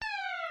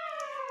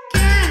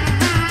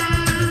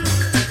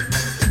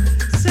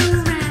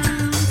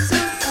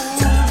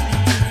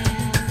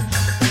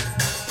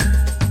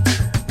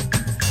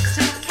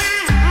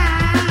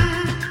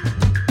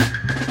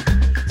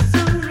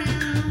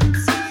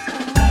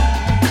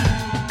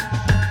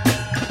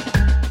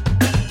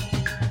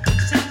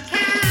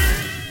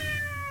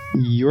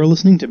are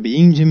listening to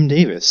Being Jim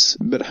Davis,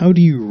 but how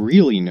do you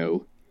really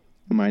know?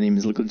 My name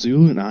is Liquid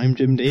Zulu, and I'm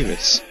Jim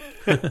Davis.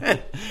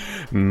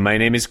 My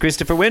name is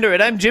Christopher Winter,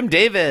 and I'm Jim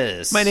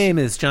Davis. My name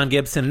is John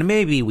Gibson, and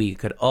maybe we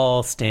could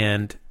all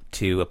stand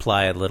to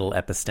apply a little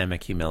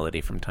epistemic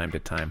humility from time to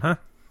time, huh?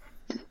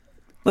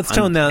 Let's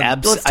tone down the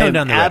rhetoric.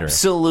 I'm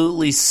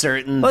absolutely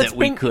certain that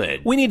we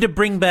could. We need to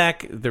bring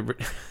back the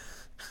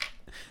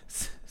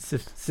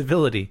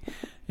civility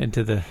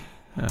into the...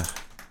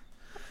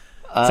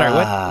 Sorry,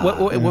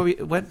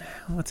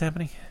 what's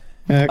happening?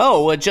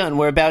 John,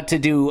 we're about to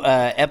do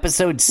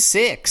episode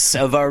 6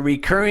 of our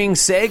recurring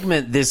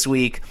segment this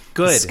week.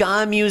 Good.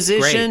 Ska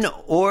musician Great.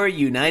 or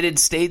United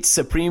States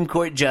Supreme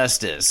Court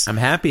Justice. I'm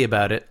happy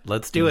about it.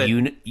 Let's do it.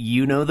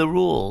 You know the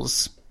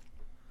rules.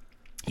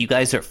 You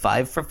guys are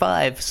 5 for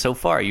 5 so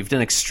far. You've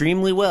done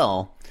extremely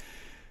well.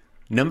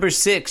 Number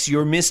 6,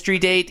 your mystery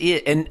date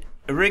is... And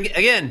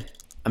again,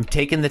 I'm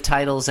taking the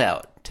titles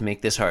out to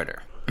make this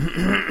harder.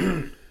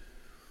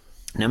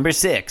 Number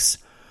 6,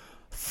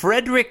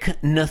 Frederick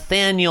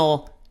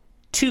Nathaniel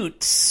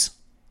Toots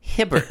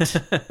Hibbert.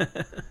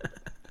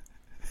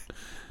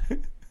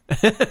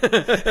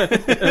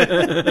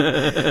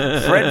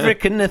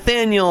 Frederick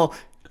Nathaniel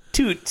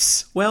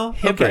Toots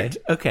Hibbert.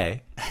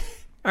 Okay.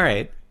 All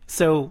right.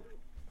 So,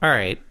 all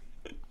right.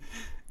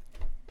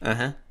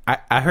 Uh-huh.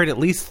 I heard at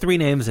least 3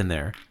 names in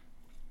there.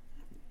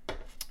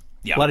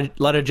 Yeah. A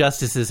lot of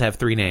justices have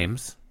 3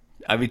 names.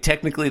 I mean,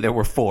 technically there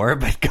were 4,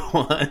 but go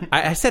on.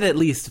 I said at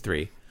least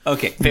 3.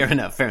 Okay, fair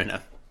enough. Yeah,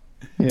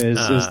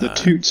 is the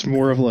toots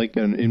more of like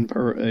an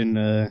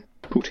in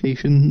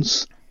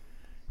quotations?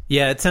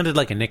 Yeah, it sounded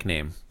like a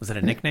nickname. Was it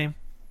a nickname?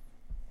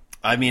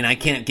 I mean, I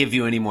can't give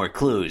you any more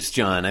clues,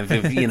 John. You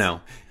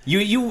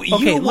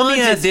Okay,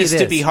 wanted this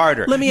to be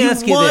harder. Let me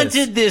ask you this. You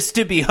wanted this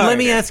to be harder. Let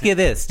me ask you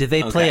this. Did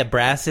they play a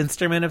brass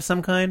instrument of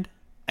some kind?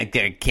 I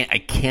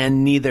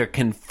can neither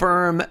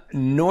confirm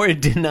nor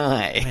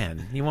deny.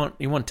 Man, you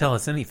won't tell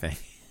us anything.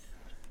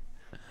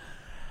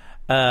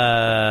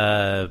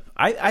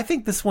 I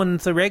think this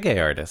one's a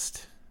reggae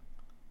artist.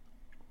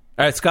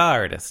 Ska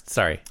artist,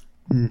 sorry.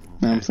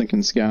 I'm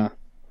thinking ska.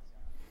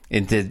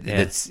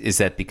 Is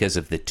that because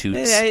of the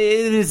toots? It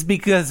is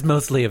because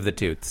mostly of the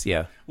toots,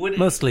 yeah.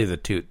 Mostly the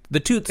toot.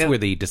 The toots were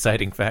the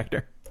deciding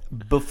factor.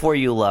 Before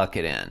you lock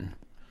it in,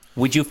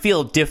 would you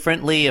feel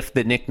differently if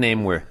the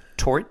nickname were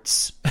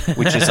Torts,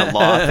 which is a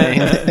law thing?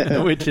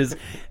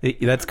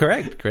 That's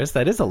correct, Chris.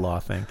 That is a law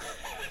thing.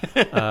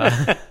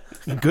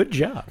 Good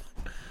job.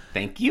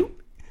 Thank you.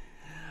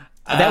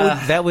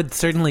 That would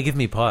certainly give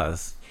me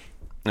pause.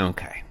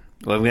 Okay.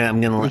 Well,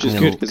 I'm gonna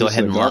go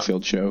ahead and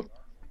Garfield show.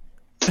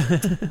 We're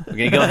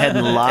gonna go ahead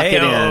and lock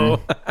it in.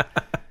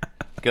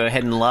 Go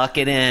ahead and lock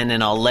it in,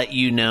 and I'll let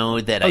you know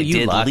that I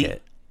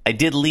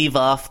did leave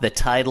off the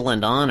title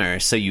and honor,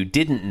 so you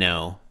didn't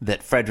know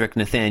that Frederick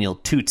Nathaniel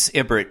Toots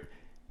Hibbert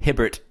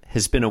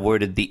has been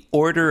awarded the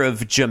Order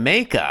of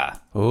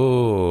Jamaica.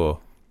 Oh.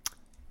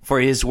 For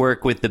his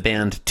work with the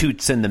band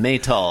Toots and the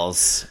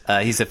Maytals.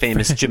 He's a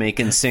famous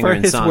Jamaican singer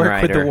and songwriter. For his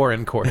work with the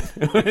Warren Court.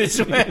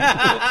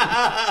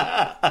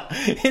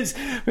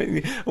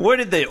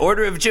 Awarded the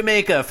Order of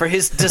Jamaica for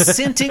his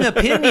dissenting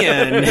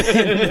opinion.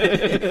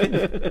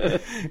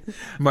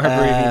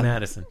 Marbury v.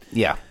 Madison.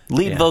 Yeah.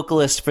 Lead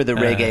vocalist for the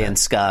reggae and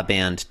ska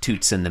band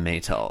Toots and the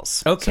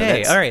Maytals.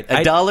 Okay, all right.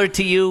 $1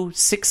 to you,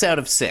 6 out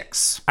of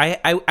 6.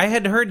 I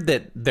had heard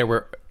that there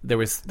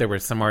were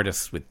some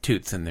artists with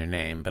Toots in their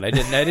name, but I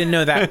didn't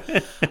know that.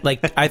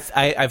 Like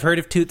I've heard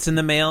of Toots and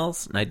the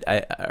Males,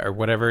 or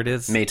whatever it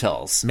is,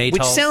 Maytals,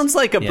 which sounds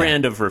like a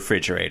brand of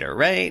refrigerator,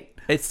 right?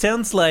 It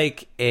sounds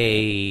like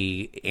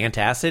a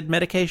antacid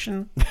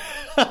medication.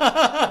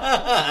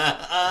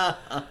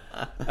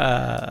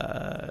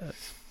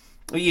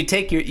 Well, you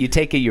take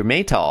your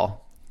Maytal,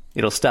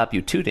 it'll stop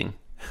you tooting.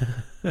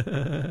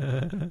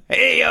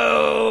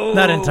 Hey-yo!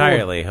 Not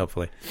entirely,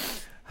 hopefully.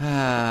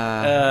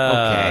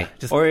 Okay.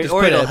 Or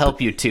it'll help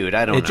you toot.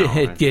 I don't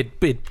know.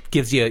 It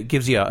gives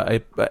you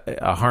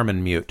a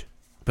Harmon mute.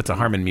 Puts a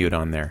Harmon mute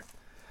on there.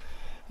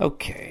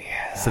 Okay.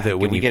 So that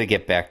we got to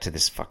get back to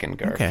this fucking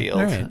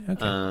Garfield. Okay.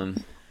 All right.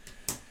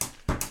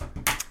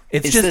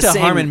 It's just a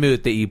Harmon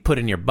mute that you put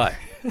in your butt.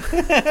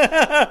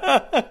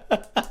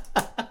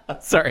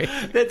 Sorry.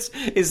 That's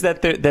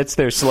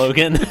their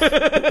slogan.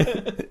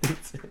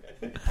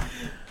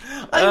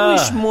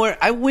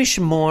 I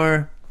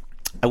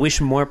wish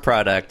more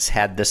products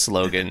had the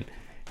slogan,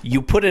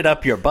 "You put it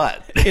up your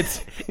butt."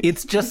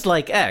 It's just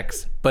like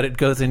X, but it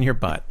goes in your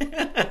butt.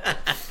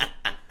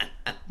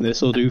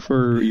 This'll do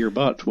for your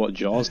butt what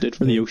Jaws did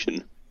for the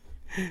ocean.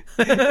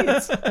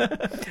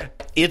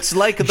 It's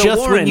like the just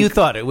Warren. When you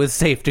thought it was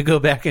safe to go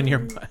back in your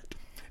butt.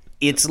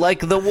 It's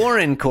like the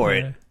Warren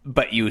Court,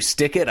 but you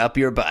stick it up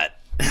your butt.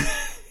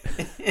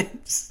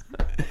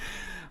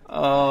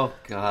 Oh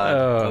God.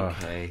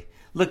 Okay.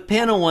 Look,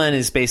 panel 1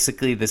 is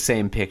basically the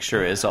same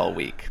picture as all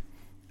week.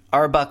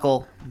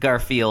 Arbuckle,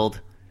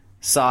 Garfield,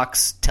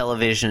 socks,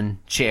 television,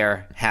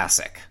 chair,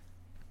 hassock.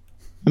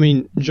 I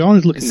mean, John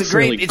is looking it's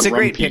a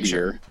great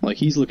picture. Here. Like,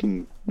 he's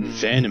looking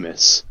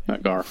venomous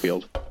at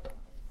Garfield.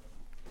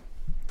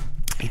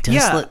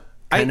 does look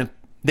kind of...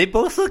 They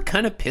both look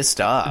kind of pissed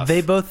off.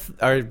 They both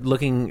are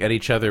looking at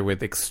each other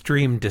with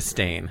extreme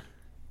disdain.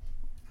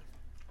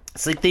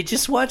 It's like they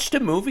just watched a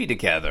movie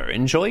together.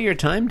 Enjoy your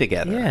time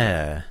together.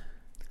 Yeah.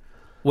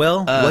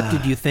 Well, what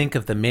did you think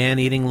of the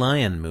Man-Eating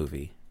Lion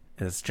movie?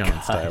 As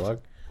John's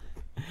dialogue.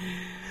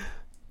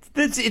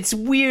 It's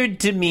weird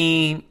to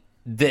me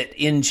that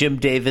in Jim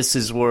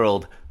Davis's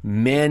world,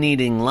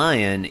 Man-Eating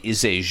Lion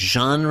is a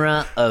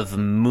genre of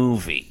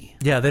movie.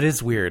 Yeah, that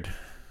is weird.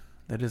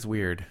 That is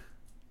weird.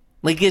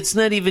 Like, it's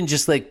not even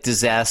just like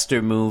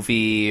disaster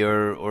movie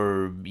or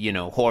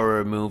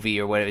horror movie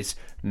or whatever. It's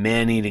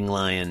Man-Eating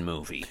Lion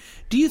movie.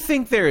 Do you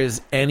think there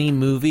is any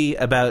movie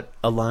about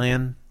a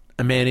lion?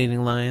 A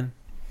man-eating lion?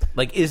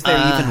 Like, is there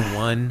even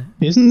one?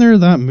 Isn't there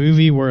that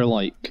movie where,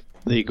 like,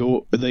 they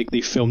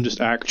film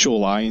just actual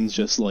lions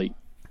just, like,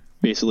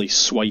 basically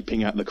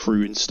swiping at the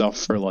crew and stuff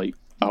for, like,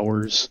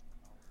 hours?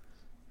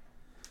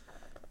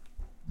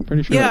 I'm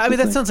pretty sure. Yeah, I mean,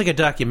 that sounds like a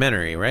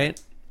documentary, right?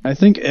 I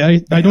think I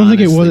don't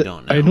think it was.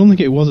 I don't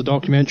think it was a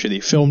documentary. They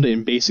filmed it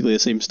in basically the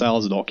same style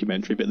as a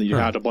documentary, but they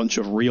had a bunch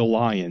of real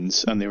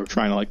lions, and they were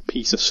trying to like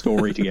piece a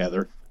story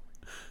together.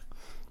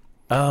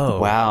 Oh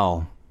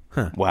wow!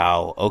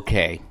 Wow.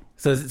 Okay.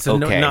 So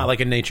okay. Not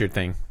like a nature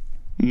thing.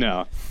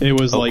 No, it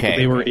was like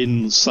they were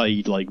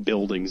inside like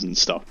buildings and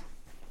stuff.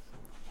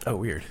 Oh,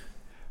 weird.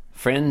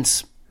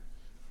 Friends,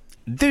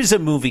 there's a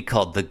movie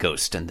called The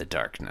Ghost in the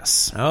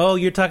Darkness. Oh,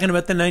 you're talking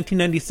about the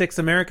 1996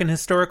 American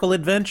historical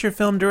adventure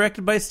film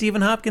directed by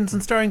Stephen Hopkins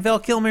and starring Val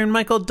Kilmer and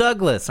Michael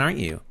Douglas, aren't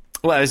you?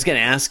 Well, I was going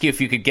to ask you if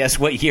you could guess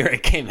what year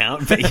it came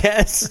out, but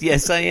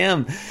yes, I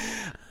am.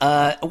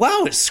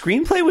 Wow,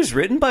 screenplay was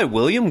written by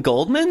William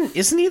Goldman?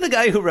 Isn't he the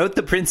guy who wrote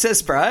The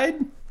Princess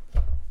Bride?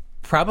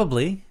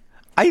 Probably.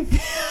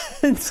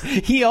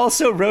 He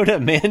also wrote a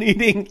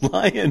man-eating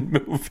lion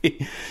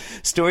movie.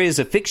 Story is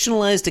a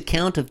fictionalized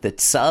account of the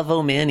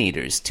Tsavo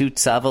man-eaters, 2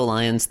 Tsavo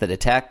lions that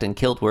attacked and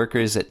killed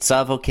workers at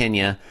Tsavo,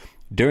 Kenya,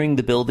 during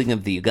the building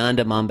of the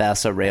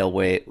Uganda-Mombasa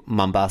Railway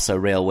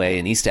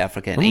in East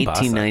Africa in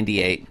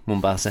 1898.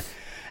 Mombasa.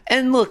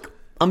 And look,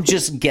 I'm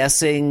just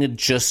guessing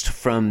just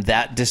from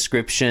that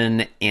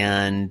description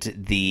and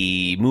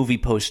the movie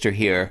poster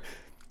here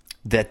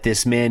that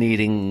this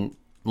man-eating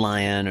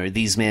lion or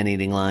these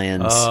man-eating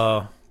lions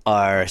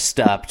are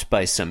stopped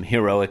by some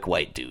heroic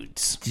white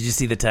dudes. Did you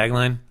see the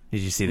tagline?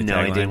 No,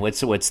 I didn't.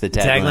 What's the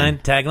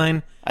tagline?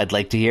 Tagline? I'd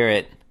like to hear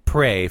it.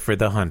 Pray for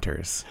the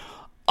hunters.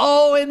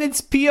 Oh, and it's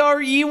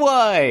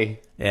Prey.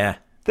 Yeah.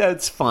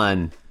 That's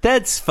fun.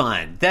 That's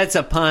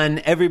a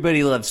pun.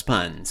 Everybody loves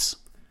puns.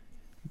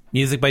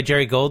 Music by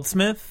Jerry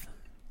Goldsmith?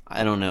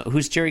 I don't know.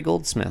 Who's Jerry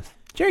Goldsmith?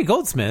 Jerry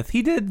Goldsmith,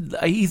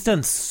 he's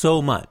done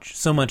so much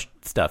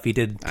stuff. He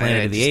did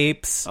Planet of the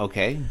Apes.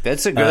 Okay.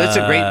 That's a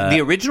great, the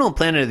original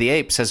Planet of the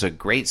Apes has a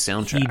great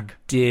soundtrack.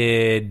 He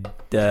did,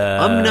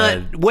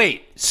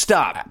 wait,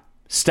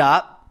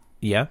 stop.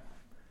 Yeah.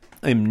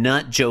 I'm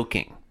not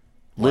joking.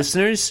 What?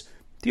 Listeners,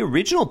 the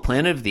original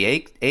Planet of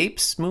the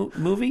Apes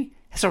movie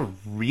has a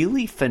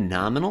really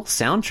phenomenal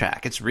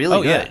soundtrack. It's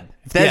really good. Yeah.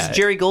 If that's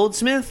Jerry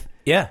Goldsmith,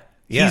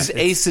 he's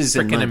aces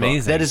in my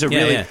book. That is a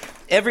really...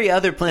 Every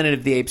other Planet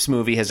of the Apes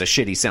movie has a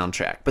shitty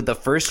soundtrack, but the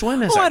first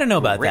one is. I don't know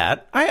about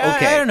that.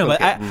 I don't know, but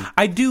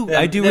I do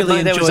really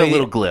enjoy. That was a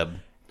little glib.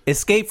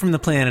 Escape from the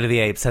Planet of the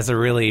Apes has a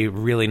really,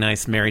 really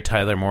nice Mary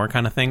Tyler Moore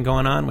kind of thing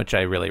going on, which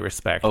I really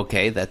respect.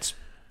 Okay,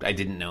 I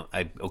didn't know.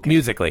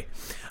 Musically,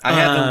 I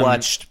haven't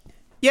watched.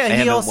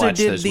 Yeah, he also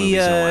did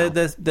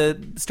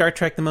the Star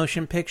Trek the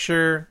motion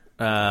picture.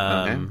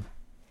 I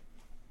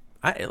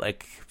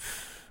like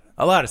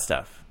a lot of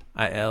stuff.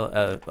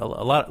 A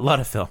lot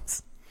of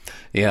films.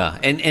 Yeah,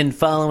 and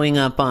following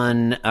up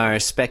on our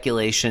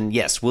speculation,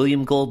 yes,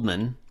 William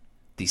Goldman,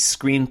 the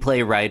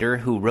screenplay writer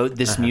who wrote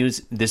this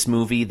this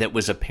movie that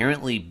was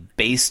apparently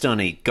based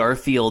on a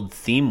Garfield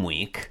theme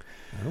week.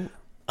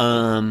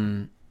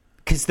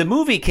 Because the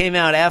movie came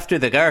out after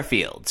the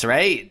Garfields,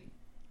 right?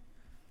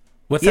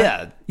 What's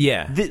that?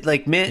 Yeah. This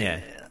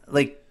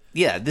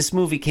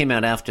movie came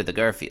out after the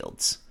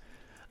Garfields.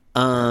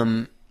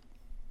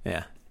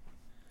 Yeah.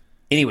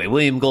 Anyway,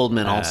 William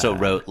Goldman also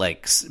wrote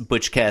like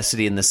Butch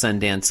Cassidy and the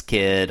Sundance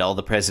Kid, All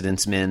the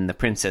President's Men, The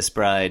Princess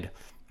Bride.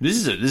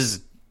 This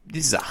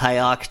is a high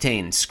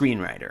octane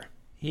screenwriter.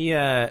 He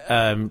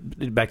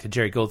back to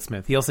Jerry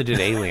Goldsmith. He also did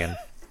Alien.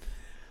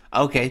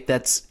 Okay,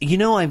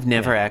 I've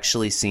never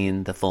actually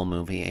seen the full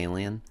movie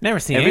Alien. Never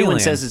seen Everyone Alien.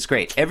 says it's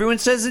great. Everyone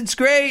says it's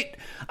great.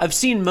 I've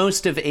seen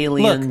most of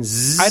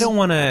Aliens. Look, I don't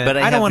want to. But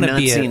I have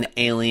not seen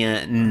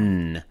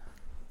Alien.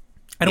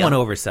 I don't want to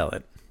oversell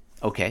it.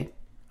 Okay.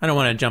 I don't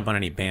want to jump on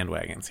any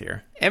bandwagons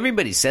here.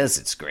 Everybody says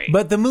it's great.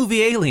 But the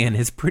movie Alien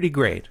is pretty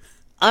great.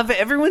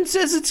 Everyone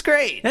says it's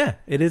great. Yeah,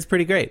 it is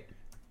pretty great.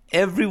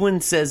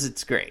 Everyone says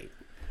it's great.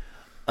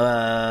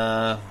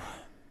 God.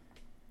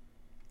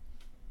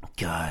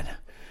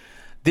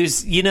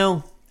 There's,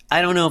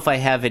 I don't know if I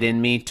have it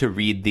in me to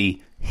read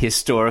the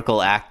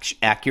historical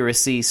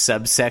accuracy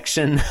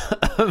subsection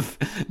of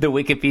the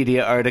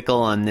Wikipedia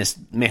article on this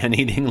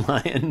man-eating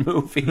lion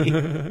movie.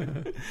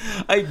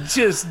 I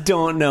just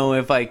don't know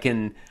if I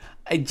can.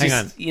 Hang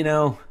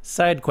on.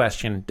 Side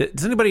question: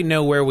 does anybody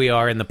know where we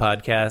are in the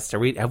podcast?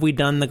 Have we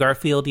done the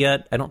Garfield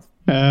yet? I don't.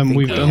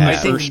 We've done the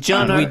first.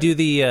 Did we do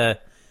the?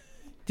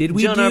 Did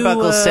we? John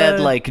Arbuckle said,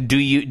 like,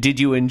 did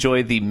you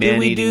enjoy the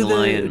man-eating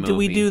lion movie? Did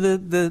we do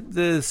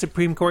the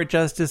Supreme Court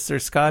justice or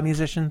ska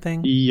musician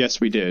thing?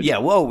 Yes, we did. Yeah.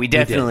 Whoa, we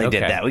definitely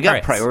did that. We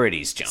got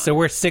priorities, John. So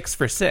we're 6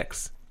 for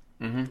 6.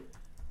 Mm-hmm.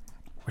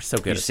 We're so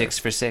good. You're 6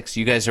 for 6.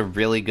 You guys are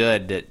really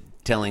good at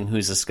telling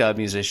who's a ska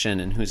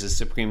musician and who's a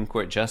Supreme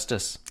Court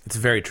justice. It's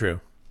very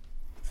true.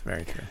 It's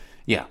very true.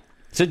 Yeah.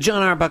 So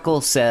John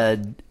Arbuckle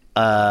said,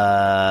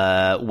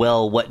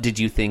 well, what did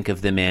you think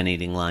of the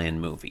Man-Eating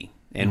Lion movie?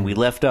 And we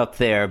left up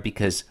there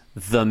because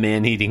the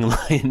Man-Eating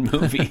Lion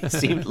movie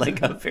seemed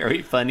like a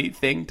very funny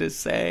thing to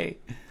say.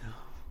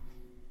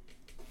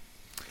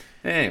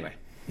 Anyway.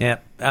 Yeah.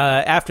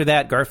 After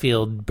that,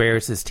 Garfield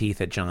bares his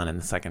teeth at John in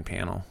the second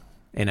panel.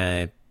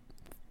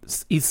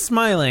 He's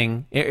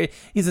smiling.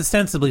 He's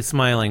ostensibly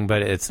smiling,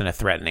 but it's in a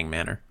threatening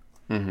manner.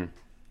 Mm-hmm.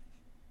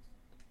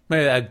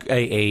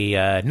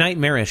 A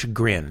nightmarish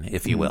grin,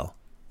 if you will.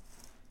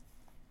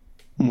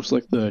 Almost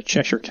like the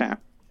Cheshire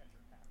Cat.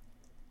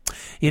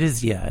 It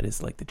is, yeah. It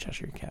is like the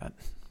Cheshire Cat.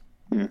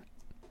 Yeah.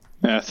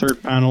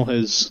 Third panel,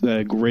 his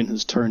grin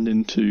has turned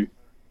into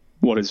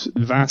what is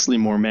vastly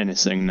more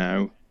menacing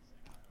now.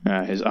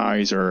 His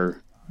eyes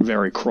are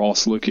very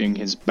cross-looking.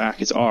 His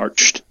back is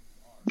arched.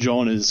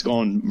 John has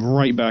gone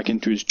right back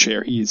into his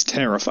chair. He is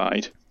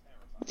terrified.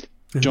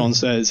 John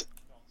says,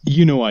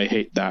 "You know I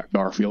hate that,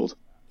 Garfield."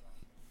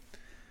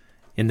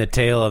 In the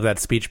tail of that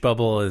speech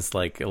bubble is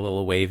like a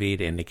little wavy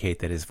to indicate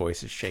that his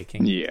voice is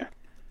shaking. Yeah.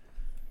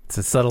 It's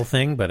a subtle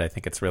thing, but I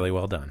think it's really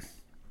well done.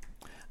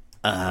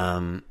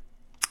 I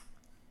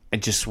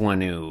just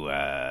want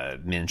to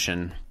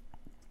mention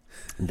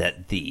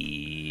that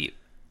the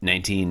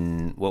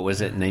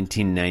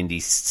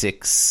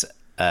 1996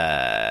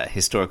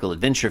 historical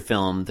adventure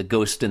film, The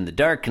Ghost in the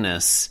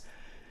Darkness,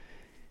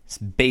 is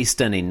based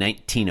on a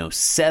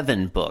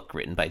 1907 book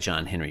written by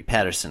John Henry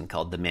Patterson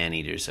called The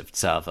Man-Eaters of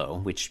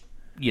Tsavo, which,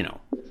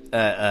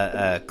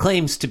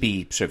 claims to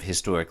be sort of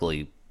historical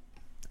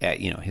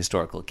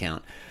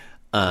account,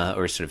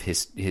 or sort of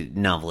his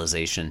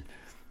novelization.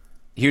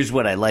 Here's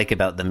what I like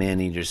about The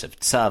Man-Eaters of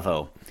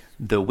Tsavo.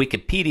 The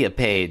Wikipedia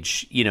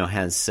page,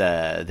 has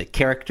the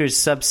characters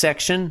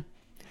subsection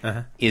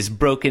is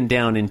broken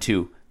down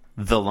into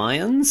the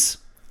lions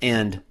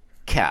and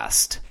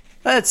cast.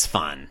 That's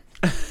fun.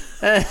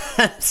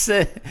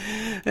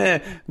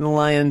 The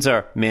lions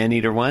are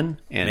Man-Eater 1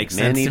 and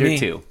Man-Eater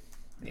 2.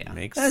 Yeah,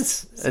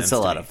 it's a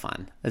lot of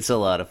fun. It's a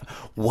lot of fun.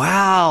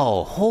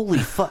 Wow, holy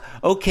fuck.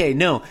 Okay,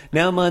 now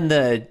I'm on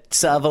the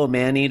Tsavo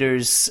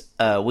Man-Eaters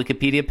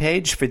Wikipedia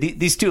page. For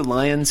these two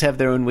lions have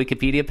their own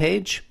Wikipedia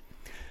page.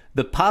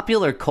 The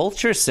popular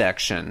culture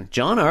section,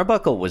 John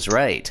Arbuckle was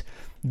right.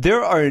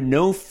 There are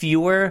no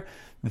fewer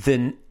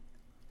than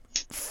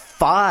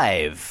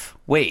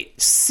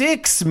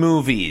 6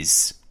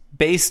 movies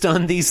based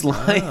on these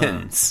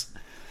lions.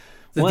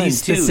 So 1,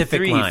 these 2, specific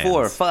 3, lions.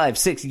 4, 5,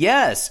 6.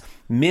 Yes.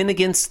 Men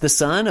Against the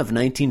Sun of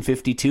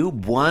 1952,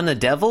 Buona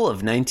Devil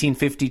of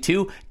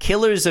 1952,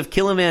 Killers of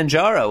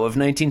Kilimanjaro of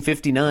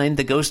 1959,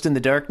 The Ghost in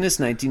the Darkness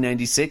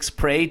 1996,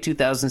 Prey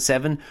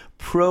 2007,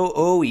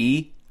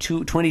 Pro-OE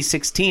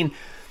 2016.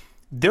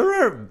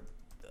 There are...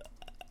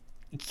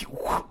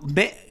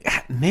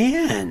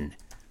 Man...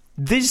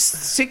 There's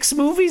 6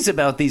 movies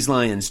about these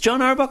lions.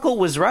 John Arbuckle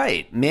was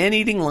right.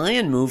 Man-Eating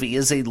Lion movie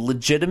is a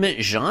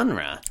legitimate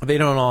genre. They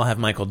don't all have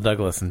Michael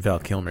Douglas and Val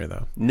Kilmer,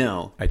 though.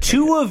 No.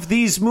 2 of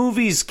these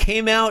movies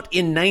came out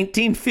in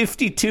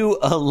 1952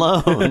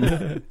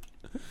 alone.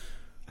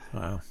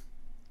 Wow.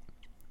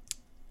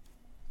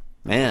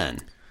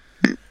 Man.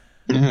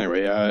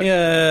 Anyway,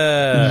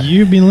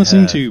 you've been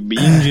listening to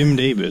Being Jim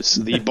Davis,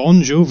 the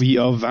Bon Jovi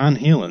of Van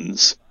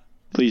Halen's.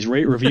 Please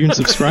rate, review, and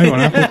subscribe on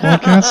Apple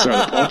Podcasts or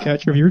the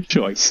podcatcher of your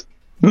choice.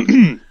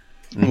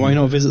 Why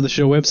not visit the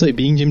show website,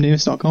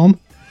 beingjimdavis.com?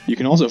 You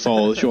can also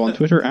follow the show on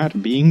Twitter at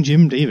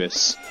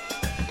beingjimdavis.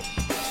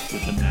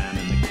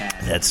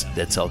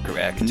 That's all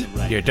correct.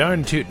 You're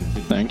darn tootin'.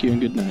 Thank you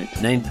and good night.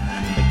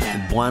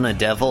 Buona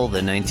Devil,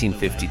 the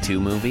 1952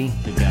 movie,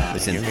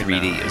 was in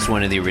 3D. It was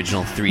one of the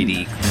original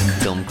 3D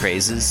film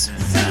crazes.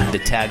 The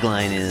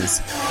tagline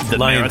is, "The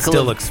lion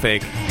still looks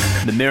fake.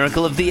 The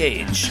miracle of the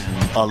age.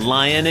 A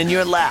lion in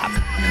your lap.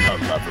 A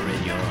lover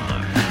in your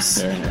arms."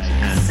 Very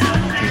nice.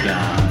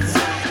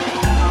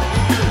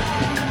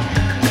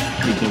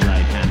 Keep the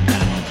right hand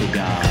down to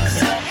God.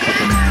 Put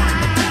the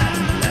man on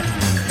the left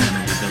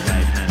hand. Keep the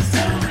right hand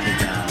down to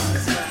God.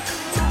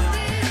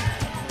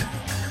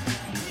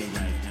 Keep the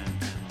right hand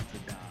down to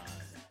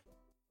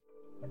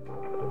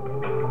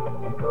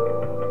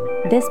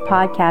God. This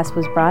podcast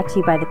was brought to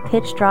you by the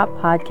Pitch Drop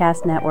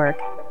Podcast Network.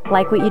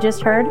 Like what you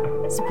just heard?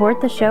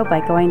 Support the show by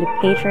going to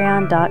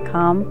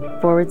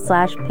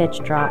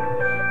patreon.com/pitchdrop.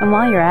 And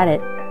while you're at it,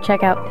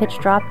 Check out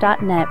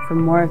pitchdrop.net for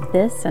more of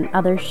this and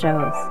other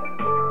shows.